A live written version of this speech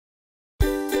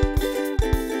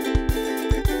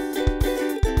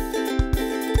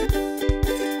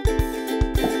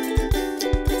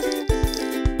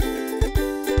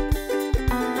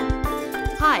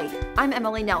I'm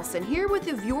Emily Nelson, here with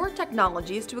Avure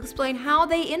Technologies to explain how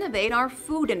they innovate our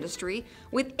food industry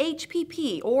with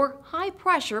HPP, or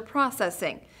high-pressure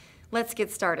processing. Let's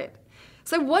get started.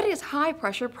 So what is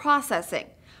high-pressure processing?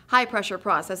 High-pressure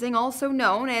processing, also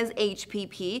known as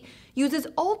HPP, uses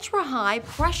ultra-high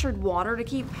pressured water to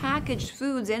keep packaged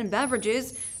foods and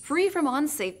beverages free from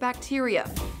unsafe bacteria.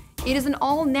 It is an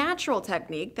all-natural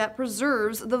technique that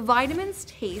preserves the vitamins,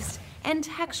 taste, and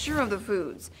texture of the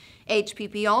foods.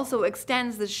 HPP also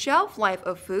extends the shelf life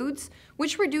of foods,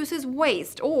 which reduces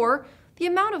waste or the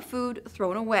amount of food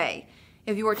thrown away.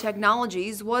 Avure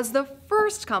Technologies was the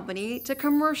first company to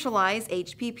commercialize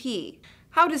HPP.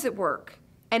 How does it work?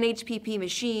 An HPP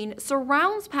machine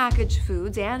surrounds packaged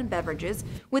foods and beverages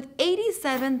with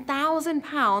 87,000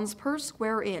 pounds per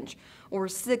square inch, or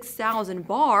 6,000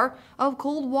 bar of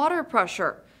cold water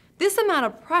pressure. This amount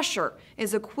of pressure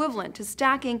is equivalent to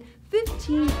stacking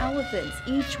 15 elephants,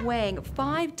 each weighing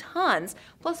 5 tons,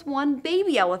 plus one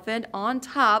baby elephant on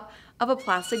top of a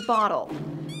plastic bottle.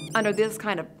 Under this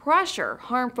kind of pressure,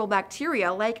 harmful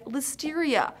bacteria like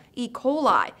listeria, E.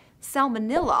 coli,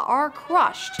 salmonella are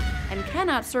crushed and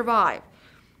cannot survive.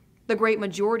 The great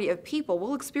majority of people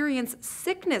will experience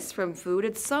sickness from food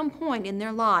at some point in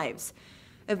their lives.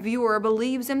 Avure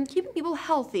believes in keeping people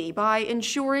healthy by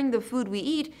ensuring the food we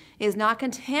eat is not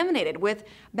contaminated with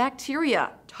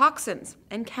bacteria, toxins,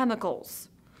 and chemicals.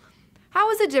 How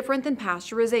is it different than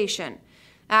pasteurization?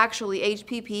 Actually,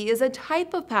 HPP is a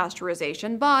type of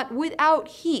pasteurization, but without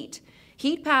heat.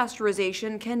 Heat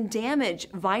pasteurization can damage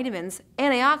vitamins,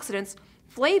 antioxidants,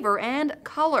 flavor, and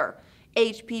color.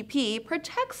 HPP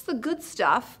protects the good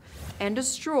stuff and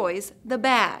destroys the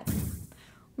bad.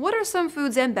 What are some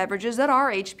foods and beverages that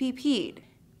are HPP'd?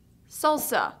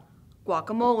 Salsa,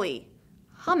 guacamole,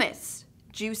 hummus,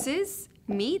 juices,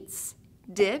 meats,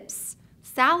 dips,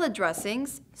 salad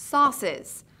dressings,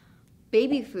 sauces,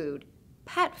 baby food,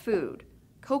 pet food,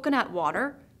 coconut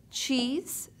water,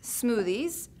 cheese,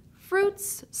 smoothies,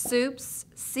 fruits, soups,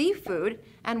 seafood,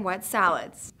 and wet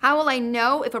salads. How will I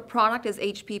know if a product is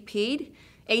HPP'd?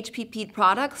 HPP'd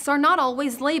products are not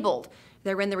always labeled.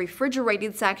 They're in the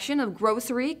refrigerated section of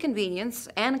grocery, convenience,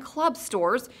 and club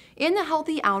stores in the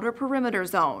healthy outer perimeter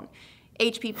zone.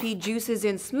 HPP juices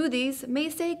in smoothies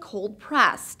may say cold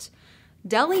pressed.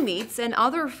 Deli meats and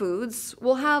other foods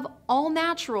will have all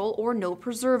natural or no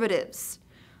preservatives.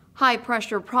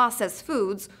 High-pressure processed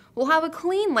foods will have a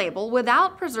clean label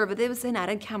without preservatives and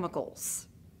added chemicals.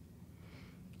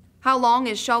 How long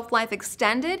is shelf life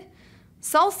extended?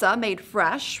 Salsa made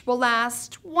fresh will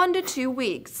last 1 to 2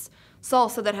 weeks.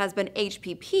 Salsa that has been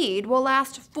HPP'd will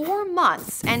last 4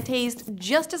 months and taste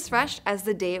just as fresh as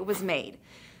the day it was made.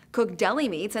 Cooked deli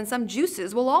meats and some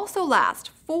juices will also last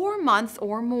 4 months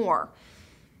or more.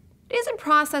 Isn't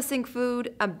processing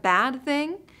food a bad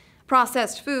thing?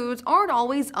 Processed foods aren't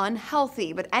always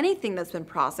unhealthy, but anything that's been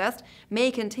processed may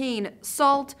contain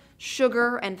salt,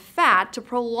 sugar, and fat to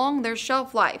prolong their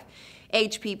shelf life.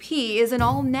 HPP is an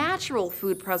all-natural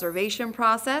food preservation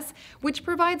process which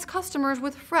provides customers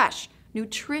with fresh,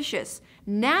 nutritious,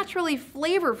 naturally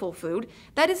flavorful food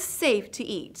that is safe to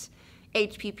eat.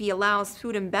 HPP allows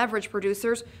food and beverage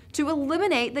producers to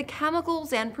eliminate the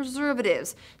chemicals and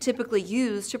preservatives typically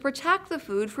used to protect the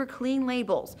food for clean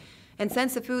labels. And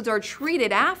since the foods are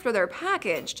treated after they're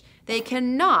packaged, they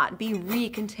cannot be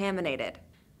recontaminated.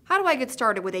 How do I get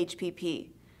started with HPP?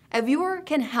 Avure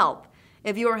can help.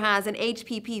 Avure has an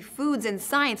HPP Foods and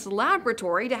Science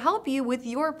Laboratory to help you with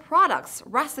your products,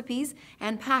 recipes,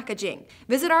 and packaging.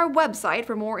 Visit our website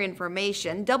for more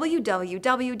information,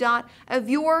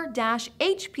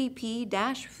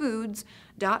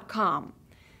 www.avure-hpp-foods.com.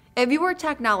 Avure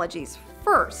Technologies,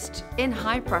 first in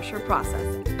high-pressure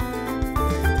processing.